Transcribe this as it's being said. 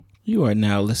You are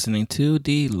now listening to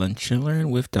the Lunch and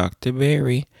Learn with Dr.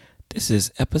 Barry. This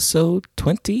is episode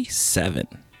 27.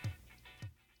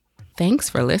 Thanks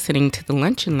for listening to the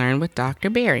Lunch and Learn with Dr.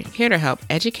 Barry, here to help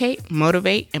educate,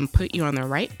 motivate, and put you on the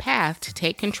right path to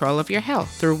take control of your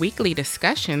health through weekly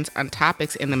discussions on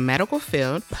topics in the medical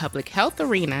field, public health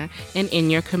arena, and in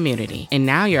your community. And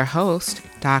now your host,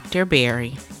 Dr.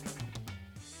 Barry.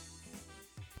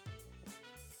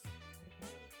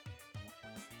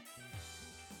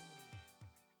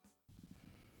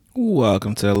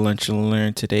 Welcome to the Lunch and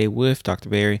Learn today with Dr.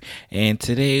 Barry. And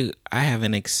today I have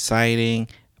an exciting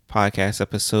podcast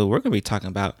episode. We're going to be talking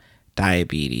about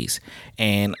diabetes.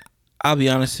 And I'll be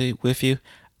honest with you,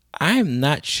 I'm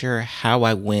not sure how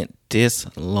I went this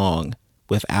long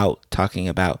without talking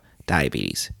about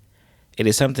diabetes. It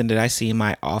is something that I see in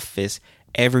my office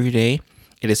every day.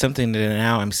 It is something that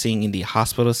now I'm seeing in the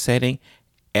hospital setting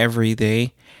every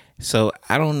day. So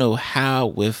I don't know how,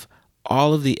 with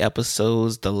all of the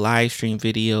episodes, the live stream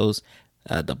videos,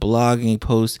 the blogging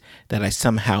posts, that I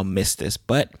somehow missed this.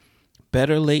 But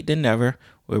better late than never.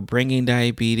 We're bringing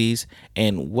diabetes,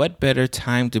 and what better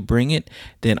time to bring it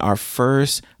than our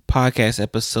first podcast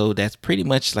episode that's pretty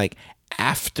much like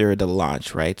after the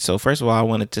launch, right? So first of all, I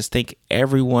want to just thank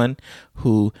everyone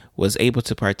who was able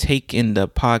to partake in the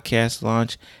podcast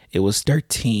launch. It was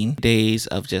 13 days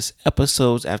of just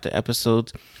episodes after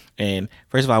episodes. And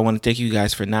first of all, I want to thank you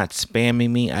guys for not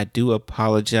spamming me. I do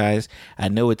apologize. I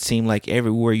know it seemed like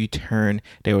everywhere you turn,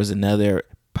 there was another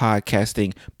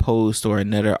podcasting post or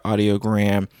another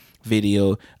audiogram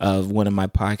video of one of my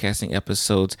podcasting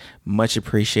episodes. Much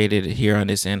appreciated here on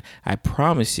this end. I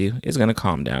promise you it's going to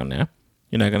calm down now.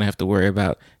 You're not going to have to worry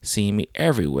about seeing me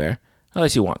everywhere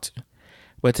unless you want to.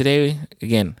 But today,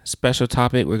 again, special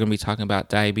topic. We're going to be talking about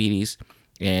diabetes.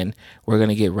 And we're going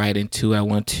to get right into it. I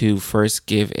want to first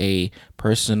give a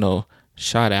personal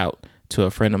shout out to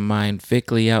a friend of mine,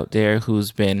 Vickley, out there,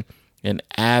 who's been an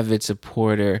avid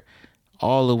supporter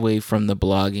all the way from the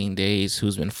blogging days,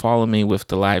 who's been following me with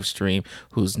the live stream,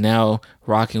 who's now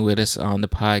rocking with us on the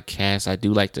podcast. I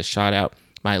do like to shout out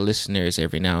my listeners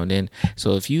every now and then.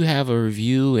 So if you have a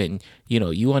review and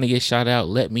you want to get shout out,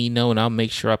 let me know and I'll make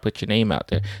sure I put your name out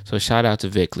there. So shout out to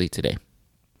Vickley today.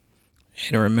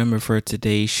 And remember, for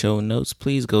today's show notes,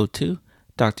 please go to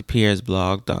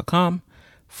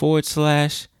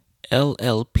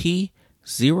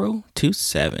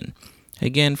drpierresblog.com/LLP027.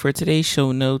 Again, for today's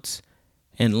show notes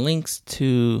and links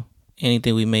to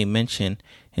anything we may mention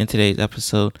in today's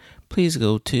episode, please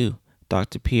go to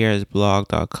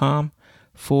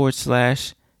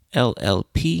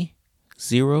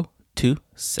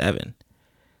drpierresblog.com/LLP027.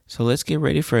 So let's get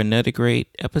ready for another great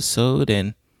episode,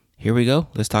 and here we go.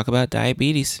 Let's talk about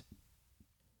diabetes.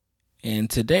 And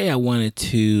today I wanted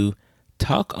to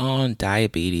talk on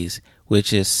diabetes,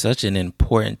 which is such an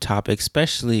important topic,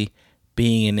 especially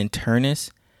being an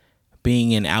internist,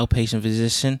 being an outpatient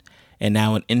physician, and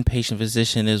now an inpatient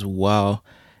physician as well.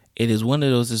 It is one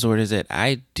of those disorders that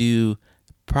I do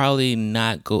probably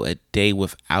not go a day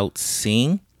without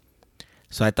seeing.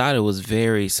 So I thought it was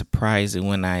very surprising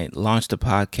when I launched the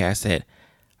podcast that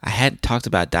I hadn't talked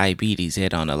about diabetes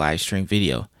yet on a live stream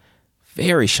video.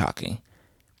 Very shocking.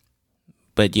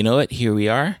 But you know what? Here we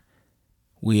are.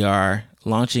 We are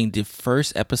launching the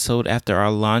first episode after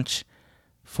our launch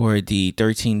for the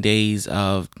 13 days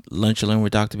of Lunch and Learn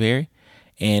with Dr. Barry.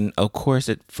 And of course,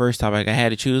 the first topic I had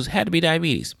to choose had to be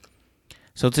diabetes.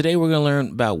 So today we're going to learn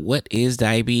about what is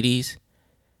diabetes.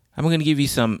 I'm going to give you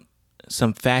some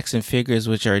facts and figures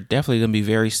which are definitely going to be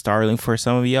very startling for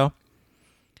some of y'all.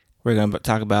 We're going to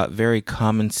talk about very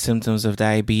common symptoms of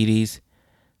diabetes,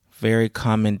 very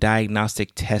common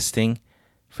diagnostic testing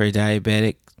for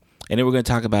diabetic, and then we're going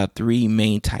to talk about three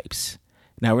main types.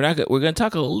 Now, we're going to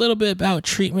talk a little bit about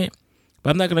treatment,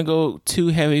 but I'm not going to go too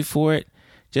heavy for it.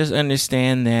 Just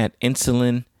understand that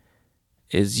insulin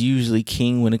is usually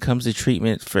king when it comes to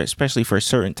treatment, especially for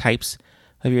certain types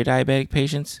of your diabetic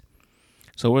patients.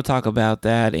 So we'll talk about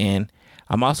that, and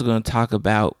I'm also going to talk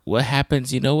about what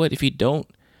happens, if you don't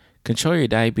control your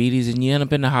diabetes and you end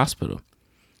up in the hospital.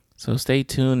 So stay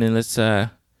tuned and let's get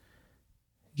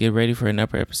ready for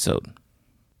another episode.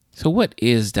 So what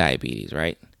is diabetes,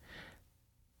 right?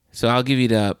 So I'll give you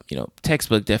the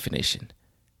textbook definition.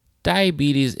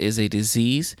 Diabetes is a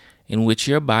disease in which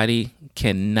your body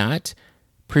cannot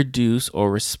produce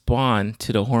or respond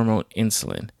to the hormone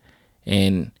insulin,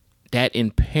 and that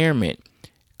impairment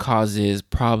causes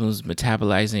problems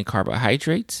metabolizing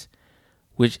carbohydrates,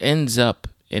 which ends up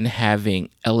in having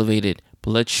elevated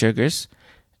blood sugars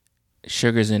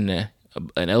in an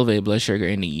elevated blood sugar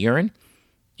in the urine,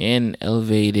 and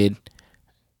elevated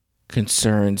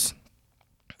concerns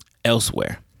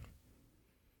elsewhere.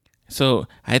 So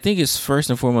I think it's first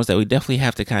and foremost that we definitely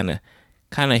have to kind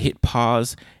of hit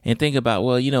pause and think about,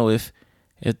 well, if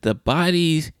the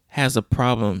body has a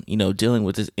problem, dealing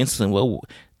with this insulin, well,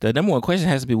 the number one question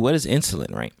has to be, what is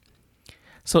insulin, right?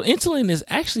 So insulin is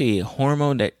actually a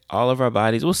hormone that all of our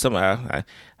bodies, well,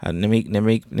 let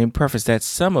me preface that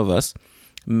some of us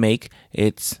make.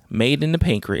 It's made in the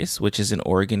pancreas, which is an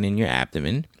organ in your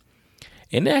abdomen,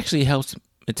 and it actually helps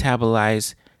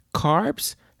metabolize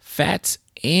carbs, fats,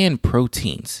 and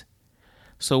proteins.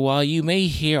 So while you may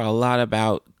hear a lot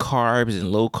about carbs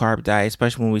and low carb diet,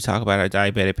 especially when we talk about our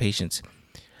diabetic patients,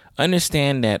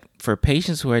 understand that for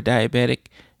patients who are diabetic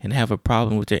and have a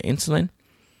problem with their insulin,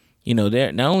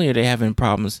 they're not only are they having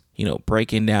problems,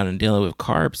 breaking down and dealing with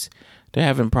carbs, they're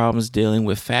having problems dealing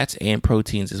with fats and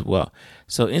proteins as well.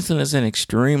 So insulin is an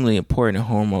extremely important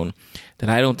hormone that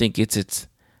I don't think gets its,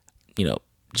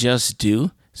 just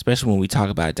due, especially when we talk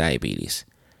about diabetes.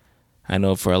 I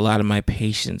know for a lot of my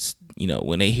patients,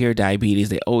 when they hear diabetes,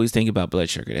 they always think about blood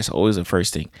sugar. That's always the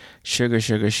first thing. Sugar.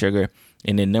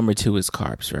 And then number 2 is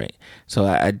carbs, right? So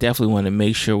I definitely want to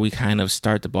make sure we kind of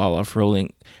start the ball off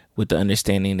rolling with the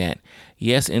understanding that,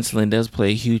 yes, insulin does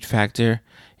play a huge factor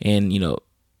in,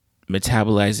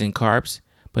 metabolizing carbs,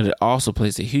 but it also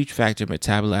plays a huge factor in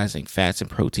metabolizing fats and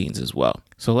proteins as well.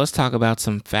 So let's talk about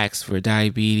some facts for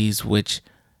diabetes, which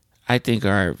I think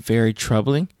are very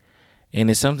troubling. And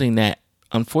it's something that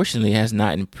unfortunately has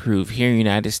not improved here in the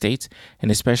United States and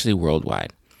especially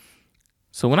worldwide.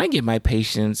 So when I get my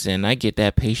patients and I get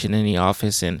that patient in the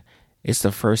office and it's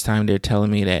the first time they're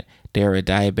telling me that they're a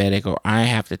diabetic, or I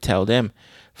have to tell them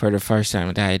for the first time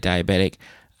that they're diabetic,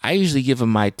 I usually give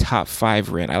them my top 5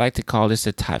 rant. I like to call this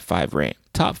a top 5 rant.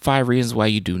 Top 5 reasons why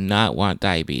you do not want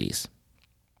diabetes.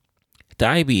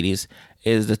 Diabetes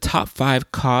is the top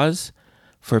 5 cause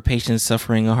for patients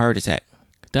suffering a heart attack.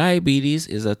 Diabetes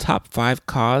is a top 5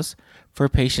 cause for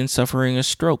patients suffering a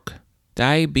stroke.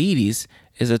 Diabetes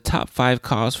is a top 5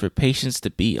 cause for patients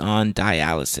to be on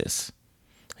dialysis.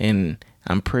 And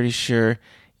I'm pretty sure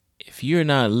if you're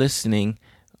not listening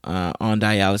on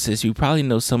dialysis, you probably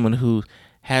know someone who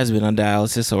has been on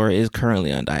dialysis or is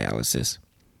currently on dialysis.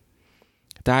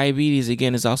 Diabetes,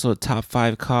 again, is also a top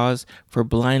 5 cause for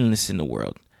blindness in the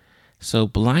world. So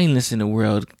blindness in the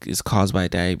world is caused by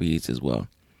diabetes as well.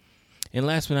 And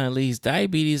last but not least,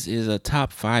 diabetes is a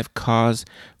top 5 cause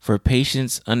for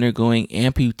patients undergoing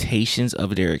amputations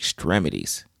of their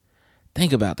extremities.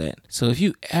 Think about that. So if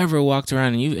you ever walked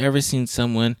around and you've ever seen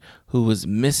someone who was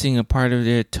missing a part of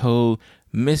their toe,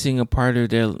 missing a part of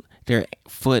their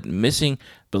foot, missing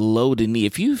below the knee,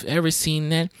 if you've ever seen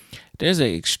that, there's an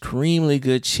extremely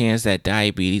good chance that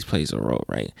diabetes plays a role,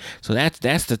 right? So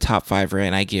that's the top 5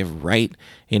 rant I give right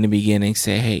in the beginning.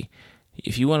 Say, hey,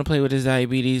 if you want to play with this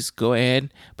diabetes, go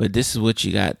ahead, but this is what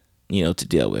you got, to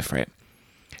deal with, right?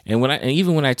 And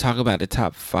even when I talk about the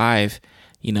top 5,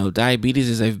 diabetes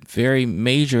is a very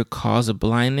major cause of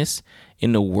blindness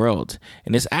in the world.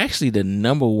 And it's actually the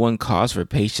number 1 cause for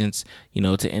patients,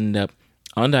 to end up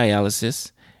on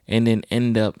dialysis and then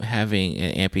end up having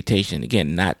an amputation.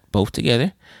 Again, not both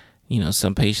together.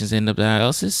 Some patients end up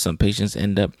dialysis. Some patients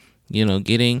end up,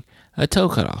 getting a toe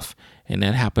cut off. And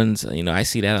that happens, I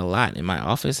see that a lot in my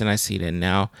office, and I see that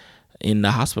now in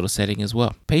the hospital setting as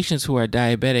well. Patients who are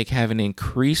diabetic have an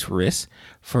increased risk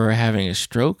for having a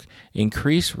stroke,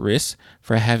 increased risk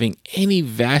for having any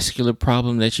vascular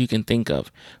problem that you can think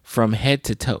of from head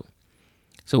to toe.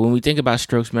 So when we think about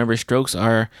strokes, remember, strokes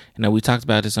are, we talked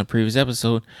about this on a previous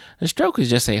episode, a stroke is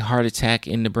just a heart attack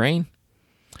in the brain.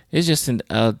 It's just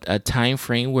a time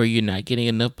frame where you're not getting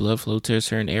enough blood flow to a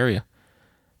certain area.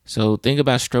 So think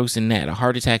about strokes in that, a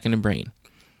heart attack in the brain.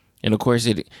 And of course,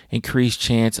 it increased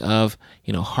chance of,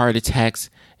 heart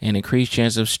attacks and increased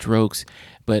chance of strokes.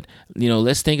 But,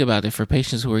 let's think about it. For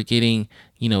patients who are getting,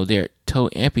 their toe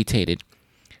amputated,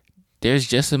 there's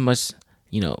just as much,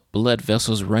 blood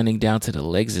vessels running down to the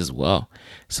legs as well.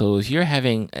 So if you're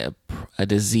having a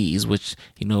disease, which,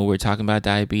 we're talking about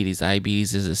diabetes.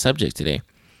 Diabetes is a subject today.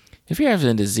 If you're having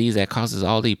a disease that causes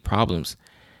all these problems,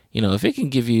 if it can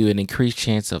give you an increased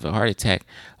chance of a heart attack,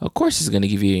 of course it's going to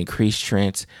give you an increased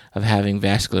chance of having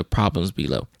vascular problems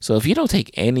below. So if you don't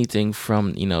take anything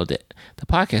from, the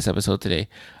podcast episode today,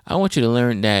 I want you to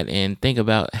learn that and think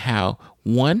about how,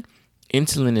 1,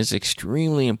 insulin is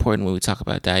extremely important when we talk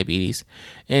about diabetes.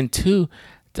 And 2,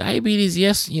 diabetes,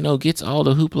 yes, gets all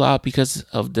the hoopla because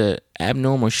of the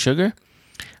abnormal sugar,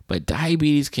 but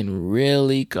diabetes can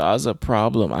really cause a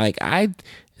problem. Like I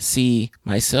see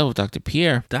myself, Dr.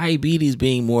 Pierre, diabetes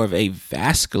being more of a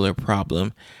vascular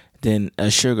problem than a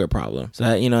sugar problem. So,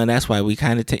 and that's why we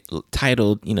kind of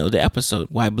titled, the episode,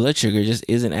 why blood sugar just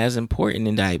isn't as important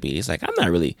in diabetes. Like, I'm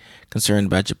not really concerned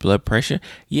about your blood pressure.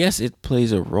 Yes, it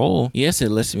plays a role. Yes, it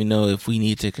lets me know if we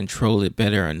need to control it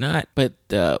better or not. But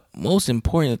the most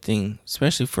important thing,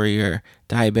 especially for your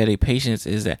diabetic patients,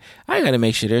 is that I got to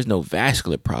make sure there's no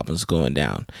vascular problems going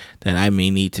down that I may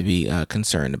need to be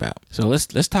concerned about. So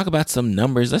let's talk about some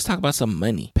numbers. Let's talk about some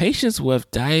money. Patients with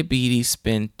diabetes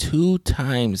spend 2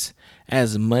 times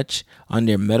as much on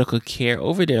their medical care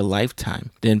over their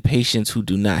lifetime than patients who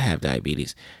do not have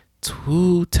diabetes.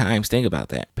 2 times. Think about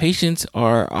that. Patients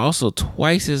are also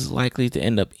twice as likely to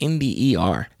end up in the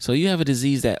ER. So you have a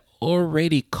disease that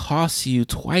already costs you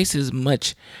twice as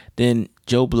much than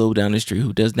Joe Blow down the street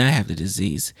who does not have the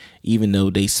disease, even though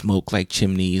they smoke like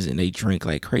chimneys and they drink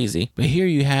like crazy. But here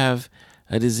you have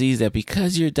a disease that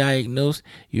because you're diagnosed,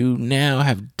 you now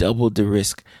have doubled the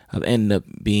risk of ending up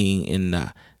being in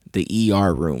the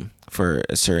ER room for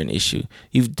a certain issue.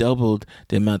 You've doubled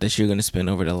the amount that you're going to spend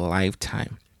over the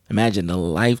lifetime. Imagine the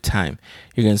lifetime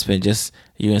you're going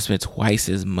to spend twice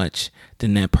as much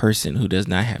than that person who does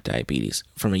not have diabetes.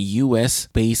 From a US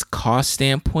based cost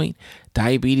standpoint,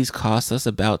 diabetes costs us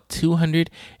about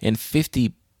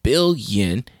 $250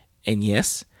 billion. And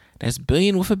yes, that's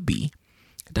billion with a B.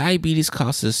 Diabetes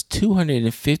costs us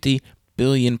 $250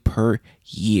 billion per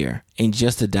year in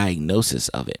just the diagnosis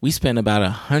of it. We spend about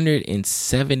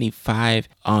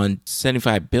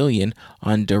 $175 billion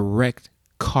on direct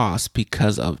costs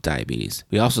because of diabetes.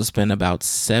 We also spend about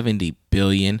 $70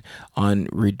 billion on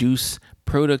reduced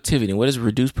productivity. And what is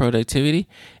reduced productivity?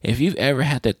 If you've ever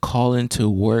had to call into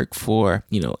work for,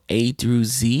 A through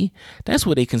Z, that's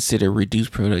what they consider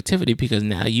reduced productivity, because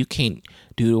now you can't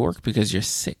do the work because you're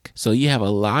sick. So you have a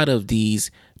lot of these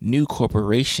new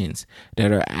corporations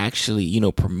that are actually,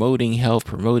 promoting health,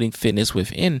 promoting fitness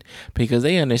within, because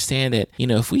they understand that,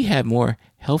 if we have more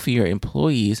healthier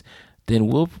employees, then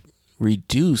we'll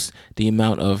reduce the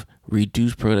amount of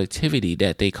reduced productivity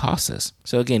that they cost us.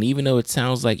 So again, even though it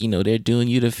sounds like, they're doing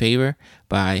you the favor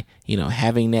by,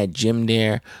 having that gym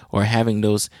there or having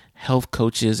those health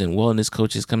coaches and wellness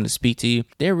coaches come to speak to you,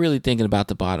 they're really thinking about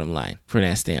the bottom line from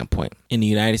that standpoint. In the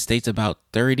United States, about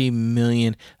 30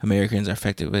 million Americans are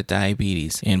affected with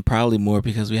diabetes, and probably more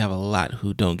because we have a lot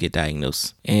who don't get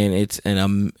diagnosed. And it's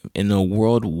in a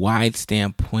worldwide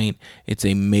standpoint, it's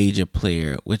a major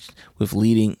player, with the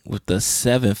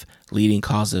 7th leading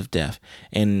cause of death.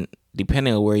 And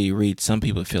depending on where you read, some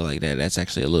people feel like that's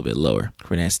actually a little bit lower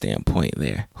from that standpoint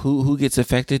there. Who gets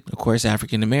affected? Of course,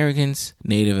 African Americans,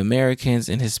 Native Americans,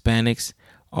 and Hispanics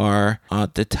are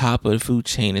at the top of the food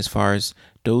chain as far as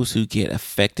those who get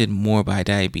affected more by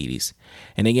diabetes.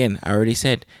 And again, I already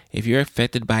said, if you're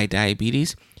affected by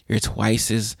diabetes, you're twice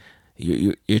as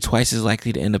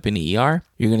likely to end up in the ER.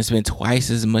 You're going to spend twice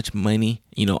as much money,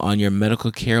 on your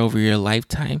medical care over your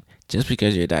lifetime just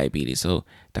because you're diabetes. So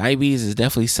diabetes is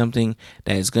definitely something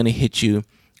that is going to hit you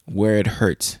where it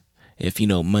hurts. If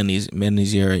money's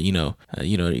your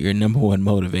your number one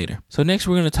motivator. So next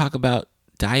we're going to talk about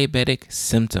diabetic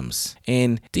symptoms.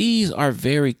 And these are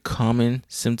very common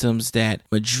symptoms that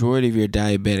majority of your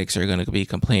diabetics are going to be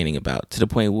complaining about, to the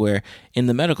point where in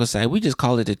the medical side, we just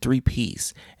call it the 3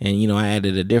 Ps. And, I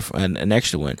added an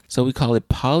extra one. So we call it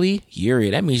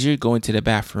polyuria. That means you're going to the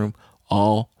bathroom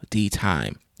all the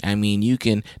time. I mean,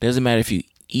 doesn't matter if you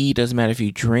eat, doesn't matter if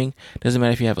you drink, doesn't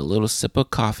matter if you have a little sip of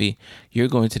coffee, you're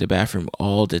going to the bathroom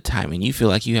all the time and you feel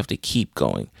like you have to keep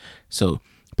going. So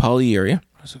polyuria.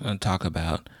 So we're going to talk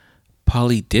about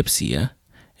polydipsia.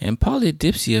 And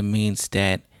polydipsia means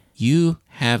that you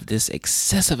have this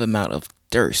excessive amount of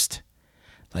thirst.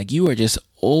 Like you are just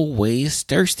always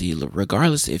thirsty,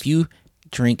 regardless if you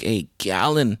drink a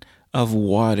gallon of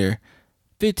water,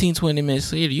 15-20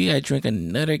 minutes later, you got to drink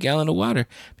another gallon of water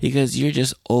because you're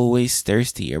just always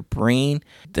thirsty. Your brain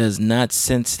does not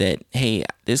sense that, hey,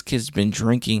 this kid's been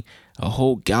drinking a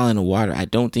whole gallon of water. I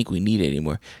don't think we need it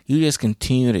anymore. You just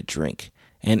continue to drink.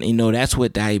 And, that's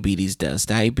what diabetes does.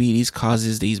 Diabetes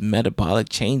causes these metabolic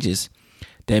changes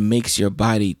that makes your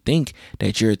body think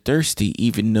that you're thirsty,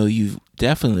 even though you've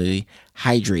definitely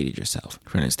hydrated yourself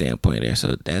from that standpoint there.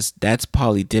 So that's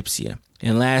polydipsia.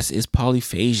 And last is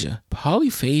polyphagia.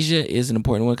 Polyphagia is an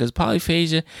important one because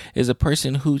polyphagia is a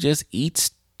person who just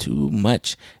eats too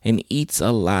much and eats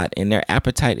a lot, and their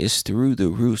appetite is through the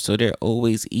roof, so they're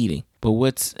always eating. But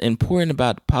what's important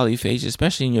about polyphagia,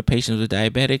 especially in your patients with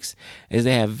diabetics, is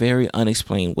they have very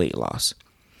unexplained weight loss.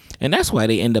 And that's why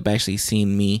they end up actually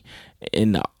seeing me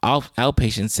in the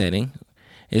outpatient setting,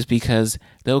 is because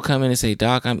they'll come in and say,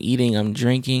 Doc, I'm eating, I'm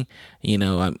drinking,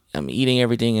 I'm eating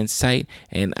everything in sight,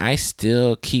 and I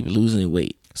still keep losing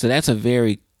weight. So that's a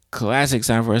very classic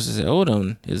sign for us to say, hold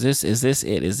on, is this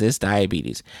it? Is this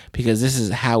diabetes? Because this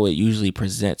is how it usually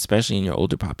presents, especially in your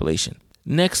older population.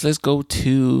 Next, let's go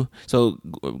to,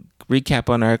 recap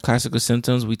on our classical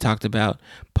symptoms. We talked about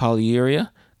polyuria,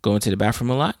 going to the bathroom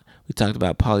a lot. We talked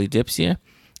about polydipsia,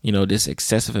 this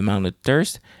excessive amount of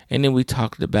thirst. And then we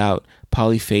talked about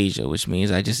polyphagia, which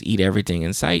means I just eat everything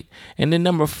in sight. And then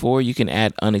number 4, you can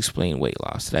add unexplained weight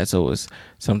loss. That's always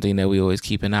something that we always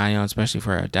keep an eye on, especially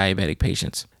for our diabetic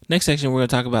patients. Next section, we're going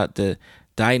to talk about the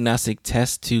diagnostic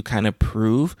tests to kind of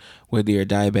prove whether you're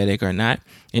diabetic or not.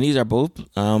 And these are both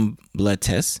blood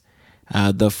tests.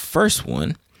 The first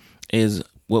one is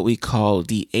what we call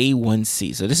the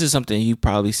A1C. So this is something you've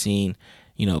probably seen,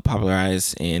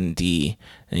 popularized on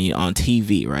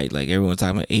TV, right? Like everyone's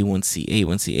talking about A1C,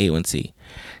 A1C, A1C.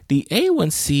 The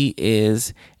A1C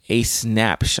is a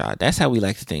snapshot. That's how we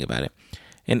like to think about it.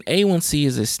 An A1C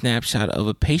is a snapshot of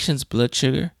a patient's blood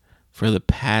sugar for the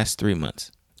past 3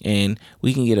 months. And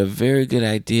we can get a very good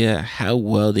idea how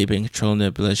well they've been controlling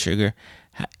their blood sugar,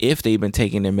 if they've been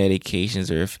taking their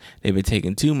medications or if they've been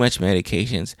taking too much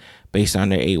medications based on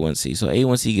their A1C. So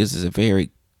A1C gives us a very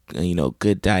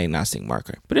good diagnostic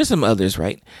marker. But there's some others,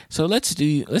 right? So let's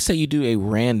say you do a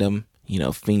random,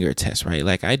 finger test, right?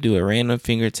 Like I do a random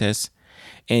finger test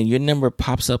and your number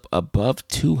pops up above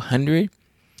 200.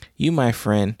 You, my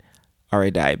friend, are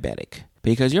a diabetic.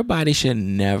 Because your body should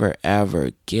never, ever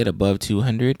get above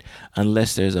 200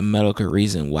 unless there's a medical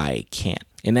reason why it can't.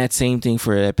 And that same thing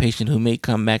for that patient who may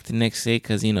come back the next day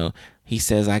because, he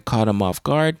says, I caught him off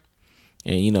guard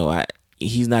and,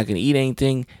 he's not going to eat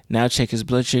anything. Now check his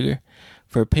blood sugar.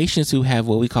 For patients who have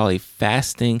what we call a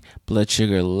fasting blood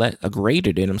sugar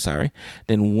greater than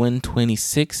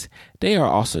 126, they are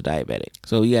also diabetic.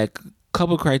 So you got a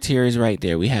couple criteria right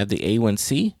there. We have the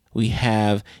A1C. We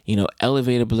have,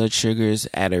 elevated blood sugars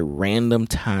at a random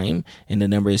time, and the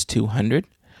number is 200.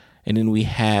 And then we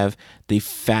have the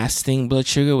fasting blood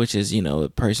sugar, which is, a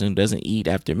person who doesn't eat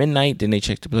after midnight. Then they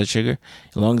check the blood sugar.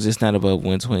 As long as it's not above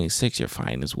 126, you're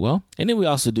fine as well. And then we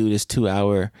also do this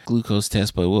 2-hour glucose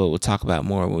test, but we'll talk about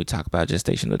more when we talk about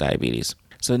gestational diabetes.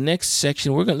 So next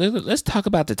section, let's talk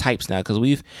about the types now, because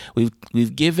we've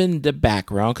given the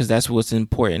background, because that's what's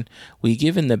important. We've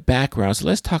given the background, so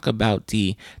let's talk about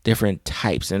the different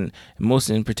types, and most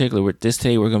in particular, with this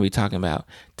today we're going to be talking about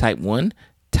type 1,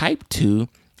 type 2,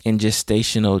 and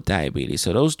gestational diabetes.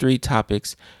 So those 3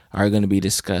 topics are going to be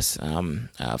discussed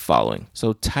following.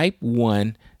 So type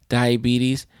 1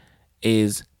 diabetes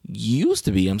used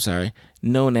to be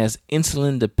known as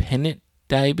insulin dependent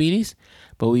diabetes.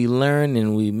 But we learned,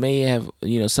 and we may have,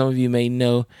 some of you may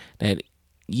know that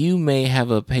you may have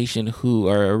a patient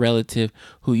or a relative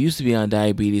who used to be on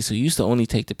diabetes, who used to only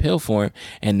take the pill form,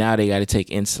 and now they got to take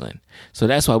insulin. So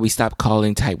that's why we stopped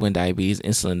calling type 1 diabetes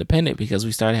insulin dependent, because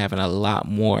we started having a lot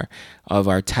more of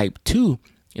our type 2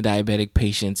 diabetic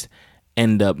patients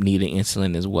end up needing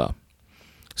insulin as well.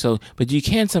 So, but you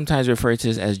can sometimes refer to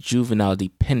this as juvenile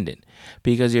dependent,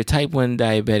 because your type 1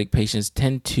 diabetic patients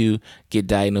tend to get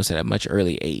diagnosed at a much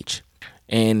early age.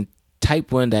 And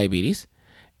type 1 diabetes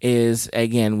is,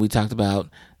 again, we talked about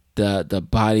the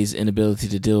body's inability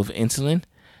to deal with insulin.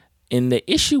 And the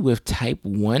issue with type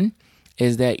 1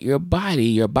 is that your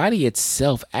body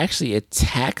itself actually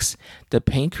attacks the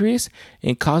pancreas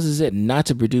and causes it not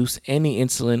to produce any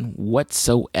insulin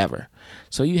whatsoever.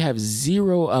 So you have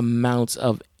 0 amounts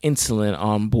of insulin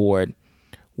on board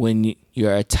when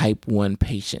you're a type 1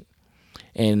 patient.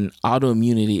 And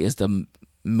autoimmunity is the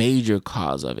major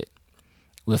cause of it,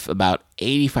 with about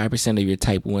 85% of your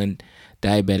type 1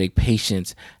 diabetic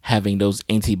patients having those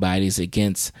antibodies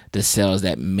against the cells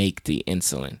that make the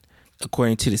insulin.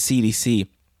 According to the CDC,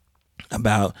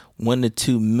 about 1 to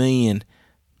 2 million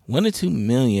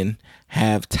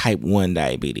have type 1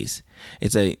 diabetes.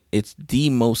 It's the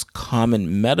most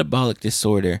common metabolic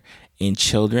disorder in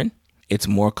children. It's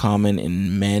more common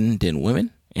in men than women.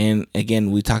 And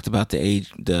again, we talked about the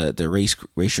age, the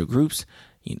racial groups.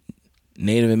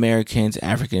 Native Americans,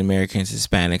 African Americans,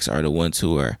 Hispanics are the ones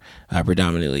who are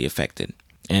predominantly affected.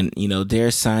 And,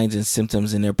 their signs and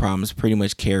symptoms and their problems pretty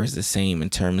much carries the same in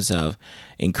terms of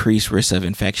increased risk of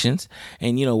infections.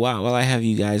 And, while I have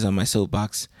you guys on my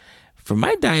soapbox, for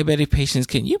my diabetic patients,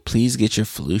 can you please get your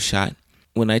flu shot?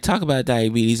 When I talk about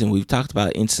diabetes, and we've talked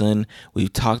about insulin,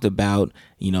 we've talked about,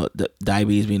 the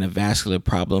diabetes being a vascular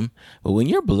problem. But when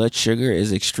your blood sugar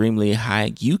is extremely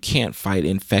high, you can't fight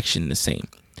infection the same.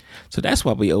 So that's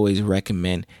why we always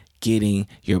recommend getting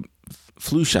your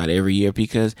flu shot every year,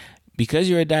 because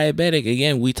you're a diabetic,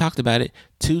 again, we talked about it,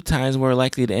 2 times more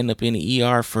likely to end up in the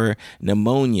ER for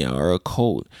pneumonia or a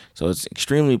cold. So it's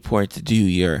extremely important to do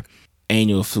your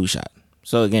annual flu shot.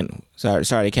 So again, sorry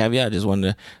to caveat. I just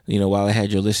wanted to, while I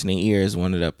had your listening ears,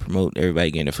 wanted to promote everybody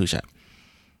getting a flu shot.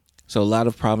 So a lot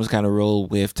of problems kind of roll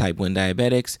with type 1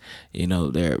 diabetics.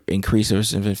 There are increased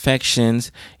risk of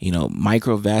infections,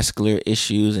 microvascular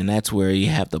issues, and that's where you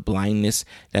have the blindness.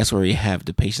 That's where you have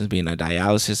the patients being on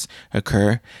dialysis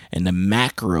occur. And the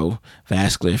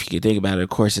macrovascular, if you can think about it, of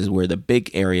course, is where the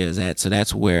big area is at. So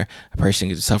that's where a person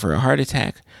could suffer a heart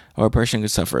attack or a person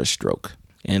could suffer a stroke.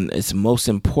 And it's most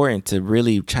important to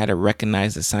really try to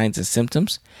recognize the signs and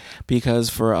symptoms, because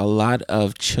for a lot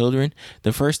of children,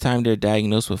 the first time they're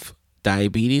diagnosed with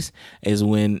diabetes is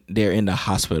when they're in the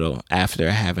hospital after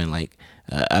having like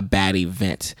a bad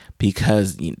event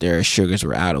because their sugars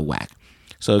were out of whack.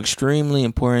 So extremely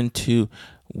important to,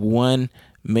 one,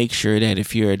 make sure that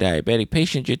if you're a diabetic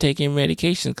patient, you're taking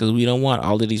medications, because we don't want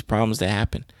all of these problems to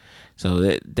happen. So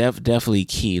that definitely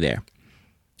key there.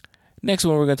 Next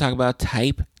one, we're going to talk about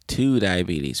type 2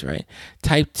 diabetes, right?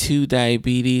 Type 2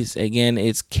 diabetes, again,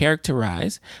 it's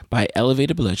characterized by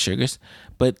elevated blood sugars,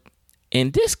 but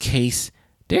in this case,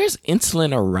 there's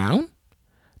insulin around.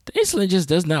 The insulin just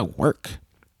does not work.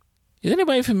 Is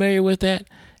anybody familiar with that?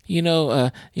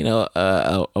 A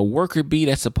worker bee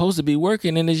that's supposed to be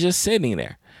working and is just sitting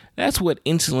there. That's what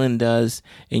insulin does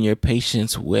in your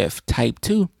patients with type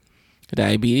 2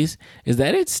 diabetes, is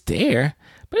that it's there,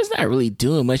 but it's not really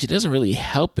doing much. It doesn't really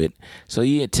help it. So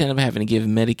you tend up having to give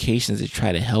medications to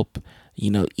try to help,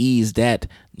 ease that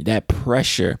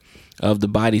pressure of the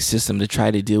body system to try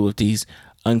to deal with these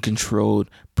uncontrolled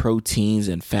proteins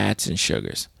and fats and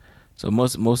sugars. So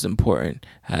most important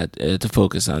to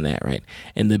focus on that, right?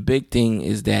 And the big thing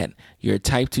is that your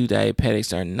type 2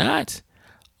 diabetics are not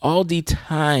all the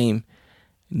time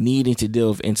needing to deal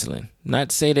with insulin. Not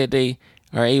to say that they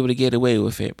are able to get away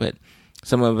with it, but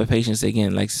some of our patients,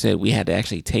 again, like I said, we had to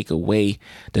actually take away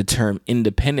the term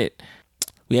independent.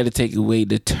 We had to take away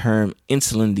the term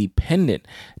insulin-dependent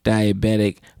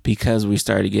diabetic because we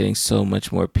started getting so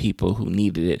much more people who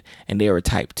needed it, and they were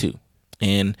type 2.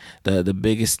 And the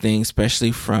biggest thing,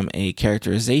 especially from a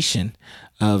characterization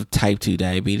of type 2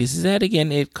 diabetes, is that,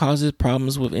 again, it causes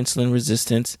problems with insulin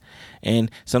resistance, and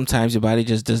sometimes your body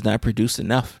just does not produce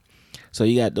enough. So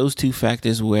you got those two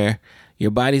factors where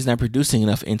your body's not producing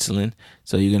enough insulin,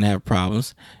 so you're going to have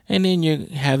problems. And then you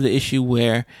have the issue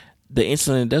where the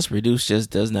insulin it does produce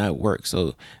just does not work.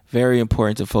 So very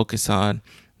important to focus on,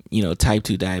 type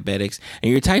 2 diabetics.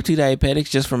 And your type 2 diabetics,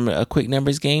 just from a quick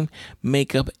numbers game,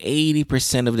 make up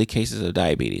 80% of the cases of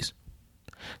diabetes.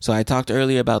 So I talked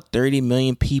earlier about 30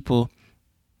 million people,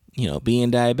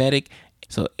 being diabetic.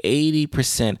 So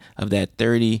 80% of that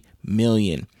 30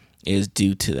 million is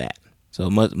due to that. So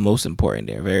most important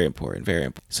there, very important, very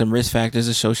important. Some risk factors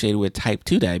associated with type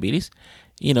 2 diabetes.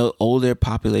 Older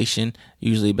population,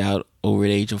 usually about over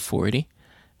the age of 40.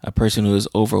 A person who is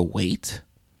overweight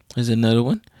is another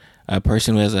one. A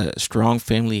person who has a strong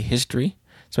family history,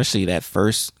 especially that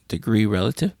first degree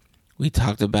relative. We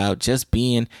talked about just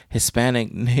being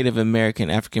Hispanic, Native American,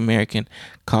 African American,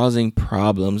 causing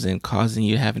problems and causing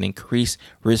you to have an increased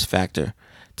risk factor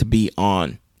to be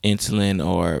on insulin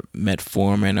or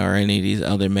metformin or any of these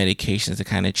other medications to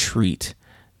kind of treat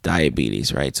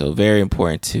diabetes, right? So very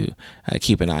important to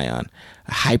keep an eye on.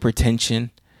 Hypertension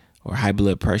or high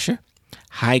blood pressure,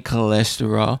 high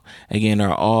cholesterol, again,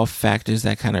 are all factors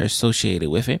that kind of are associated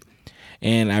with it.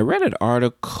 And I read an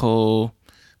article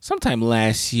sometime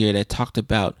last year that talked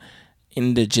about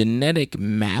in the genetic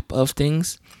map of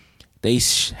things, they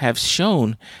have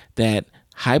shown that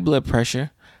high blood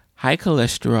pressure, high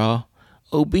cholesterol,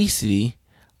 obesity,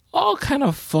 all kind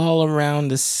of fall around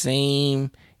the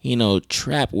same,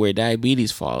 trap where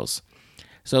diabetes falls.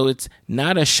 So it's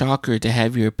not a shocker to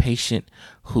have your patient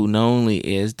who not only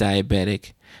is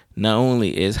diabetic, not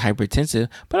only is hypertensive,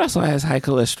 but also has high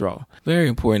cholesterol. Very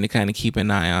important to kind of keep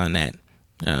an eye on that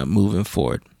moving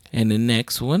forward. And the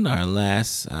next one, our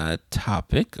last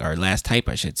type,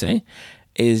 I should say,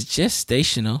 is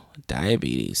gestational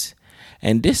diabetes.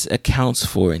 And this accounts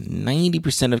for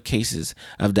 90% of cases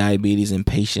of diabetes in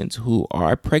patients who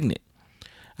are pregnant.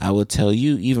 I will tell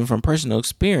you, even from personal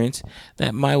experience,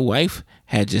 that my wife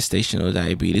had gestational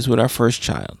diabetes with our first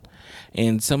child.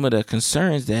 And some of the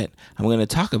concerns that I'm going to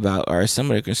talk about are some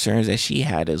of the concerns that she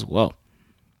had as well.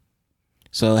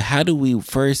 So how do we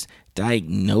first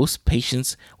diagnose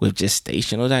patients with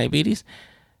gestational diabetes?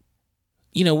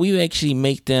 We actually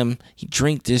make them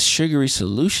drink this sugary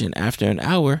solution after an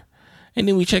hour, and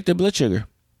then we check their blood sugar.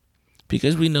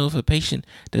 Because we know if a patient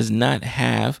does not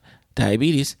have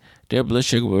diabetes, their blood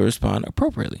sugar will respond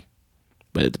appropriately.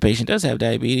 But if the patient does have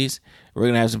diabetes, we're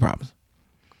going to have some problems.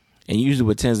 And usually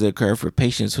what tends to occur for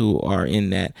patients who are in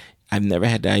that I've never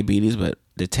had diabetes, but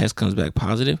the test comes back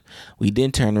positive, we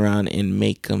then turn around and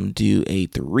make them do a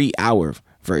 3-hour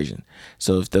version.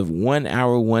 So if the 1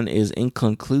 hour one is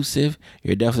inconclusive,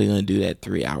 you're definitely going to do that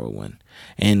 3-hour one.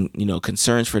 And,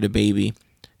 concerns for the baby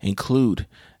include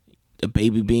the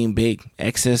baby being big,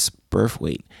 excess birth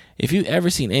weight. If you've ever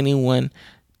seen anyone,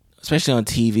 especially on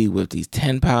TV, with these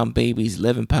 10-pound babies,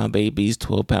 11-pound babies,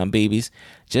 12-pound babies,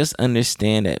 just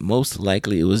understand that most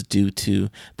likely it was due to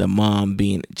the mom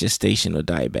being gestational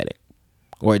diabetic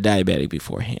or diabetic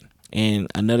beforehand. And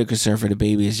another concern for the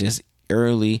baby is just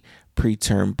early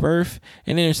preterm birth,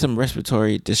 and then there's some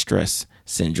respiratory distress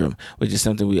syndrome, which is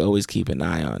something we always keep an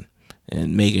eye on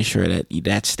and making sure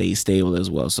that stays stable as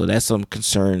well. So that's some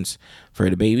concerns for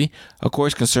the baby. Of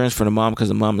course, concerns for the mom, because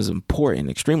the mom is important,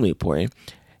 extremely important,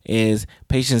 is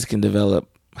patients can develop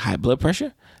high blood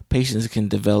pressure. Patients can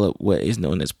develop what is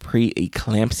known as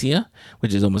preeclampsia,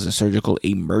 which is almost a surgical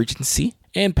emergency.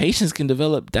 And patients can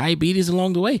develop diabetes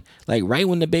along the way. Like right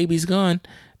when the baby's gone,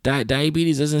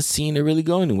 diabetes doesn't seem to really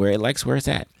go anywhere. It likes where it's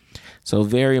at. So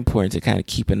very important to kind of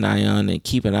keep an eye on, and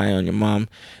keep an eye on your mom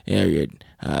or your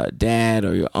dad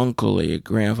or your uncle or your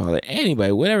grandfather,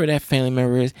 anybody, whatever that family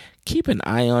member is. Keep an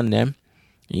eye on them.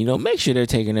 Make sure they're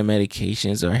taking their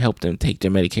medications or help them take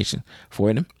their medication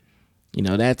for them.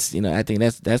 I think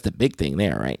that's the big thing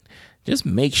there, right? Just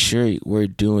make sure we're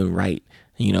doing right,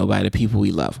 by the people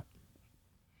we love.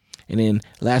 And then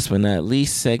last but not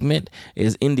least segment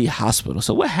is in the hospital.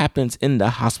 So what happens in the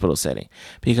hospital setting?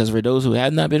 Because for those who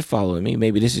have not been following me,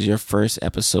 maybe this is your first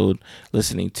episode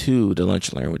listening to the Lunch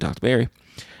and Learn with Dr. Barry,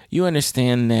 you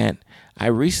understand that I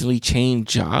recently changed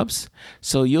jobs.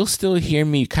 So you'll still hear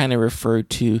me kind of refer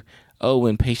to,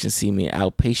 when patients see me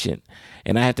outpatient.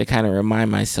 And I have to kind of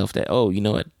remind myself that, you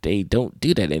know what, they don't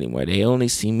do that anymore. They only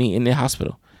see me in the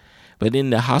hospital. But in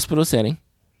the hospital setting,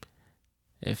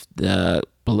 if the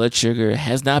blood sugar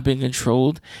has not been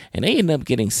controlled and they end up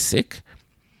getting sick,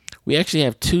 we actually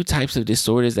have two types of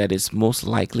disorders that it's most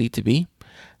likely to be.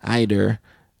 Either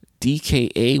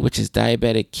DKA, which is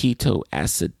diabetic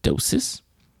ketoacidosis,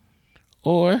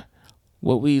 or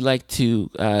what we like to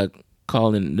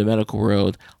call in the medical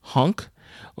world HONC,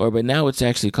 but now it's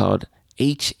actually called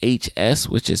HHS,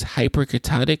 which is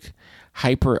hyperketotic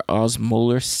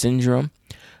hyperosmolar syndrome.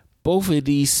 Both of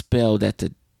these spell that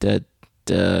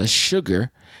the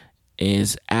sugar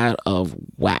is out of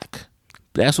whack.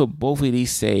 That's what both of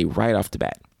these say right off the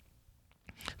bat,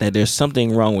 that there's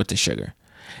something wrong with the sugar.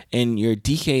 And your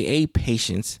DKA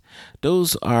patients,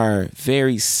 those are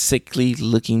very sickly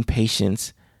looking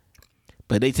patients,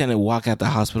 but they tend to walk out the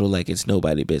hospital like it's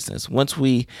nobody's business. Once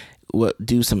we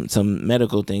do some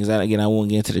medical things, again, I won't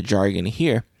get into the jargon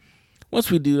here.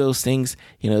 Once we do those things,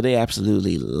 they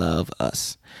absolutely love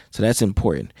us. So that's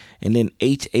important. And then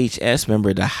HHS,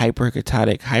 remember the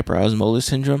hyperketotic hyperosmolar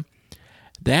syndrome?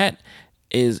 That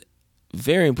is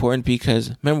very important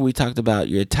because remember we talked about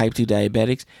your type 2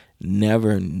 diabetics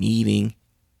never needing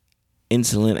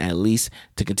insulin, at least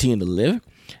to continue to live.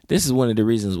 This is one of the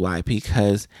reasons why,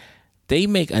 because they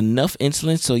make enough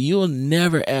insulin so you'll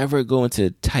never ever go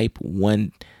into type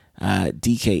 1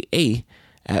 DKA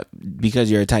because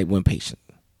you're a type 1 patient.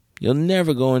 You'll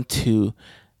never go into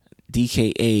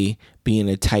DKA being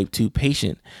a type 2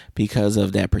 patient because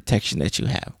of that protection that you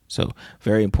have. So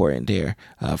very important there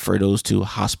for those two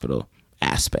hospital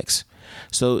aspects.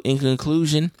 So in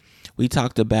conclusion, we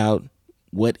talked about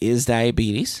what is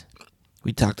diabetes.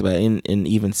 We talked about and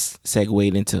even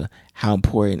segued into how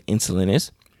important insulin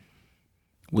is.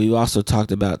 We also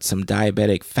talked about some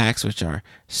diabetic facts, which are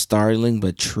startling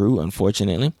but true,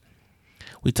 unfortunately.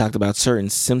 We talked about certain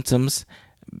symptoms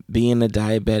being a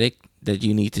diabetic that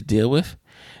you need to deal with.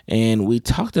 And we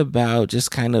talked about just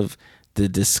kind of the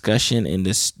discussion in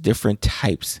this different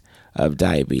types of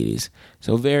diabetes.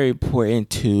 So very important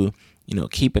to,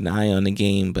 keep an eye on the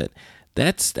game. But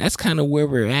that's kind of where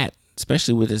we're at,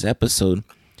 especially with this episode.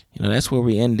 That's where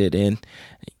we ended. And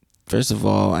first of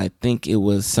all, I think it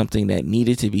was something that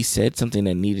needed to be said, something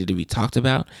that needed to be talked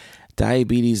about.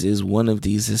 Diabetes is one of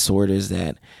these disorders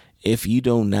that if you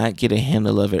do not get a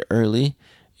handle of it early,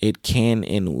 it can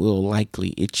and will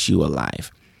likely eat you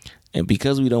alive. And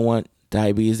because we don't want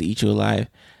diabetes to eat you alive,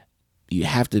 you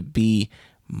have to be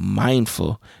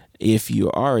mindful if you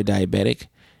are a diabetic.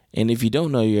 And if you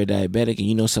don't know you're a diabetic and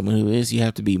you know someone who is, you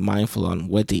have to be mindful on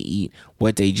what they eat,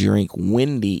 what they drink,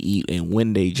 when they eat, and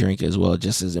when they drink as well,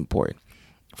 just as important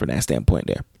from that standpoint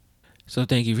there. So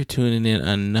thank you for tuning in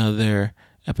another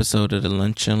episode of the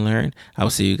Lunch and Learn. I will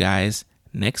see you guys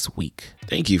next week.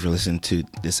 Thank you for listening to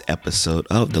this episode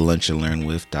of the Lunch and Learn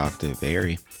with Dr.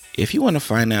 Barry. If you want to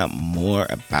find out more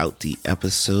about the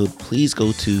episode, please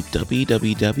go to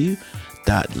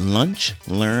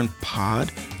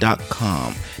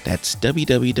www.lunchlearnpod.com. That's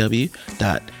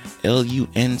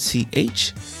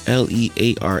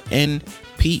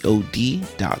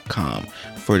www.lunchlearnpod.com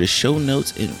for the show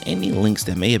notes and any links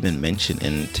that may have been mentioned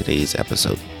in today's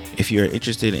episode. If you're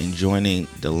interested in joining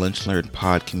the Lunch Learn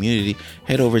Pod community,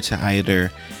 head over to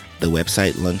either the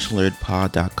website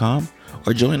lunchlearnpod.com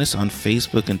or join us on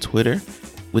Facebook and Twitter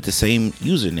with the same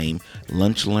username,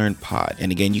 Lunch Learn Pod.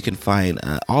 And again, you can find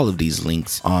all of these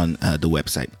links on the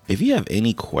website. If you have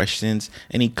any questions,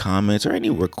 any comments, or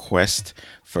any requests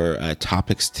for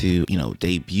topics to,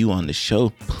 debut on the show,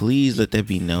 please let that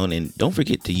be known. And don't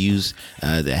forget to use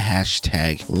the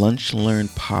hashtag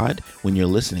LunchLearnPod when you're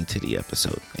listening to the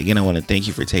episode. Again, I want to thank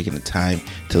you for taking the time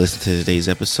to listen to today's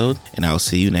episode, and I'll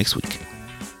see you next week.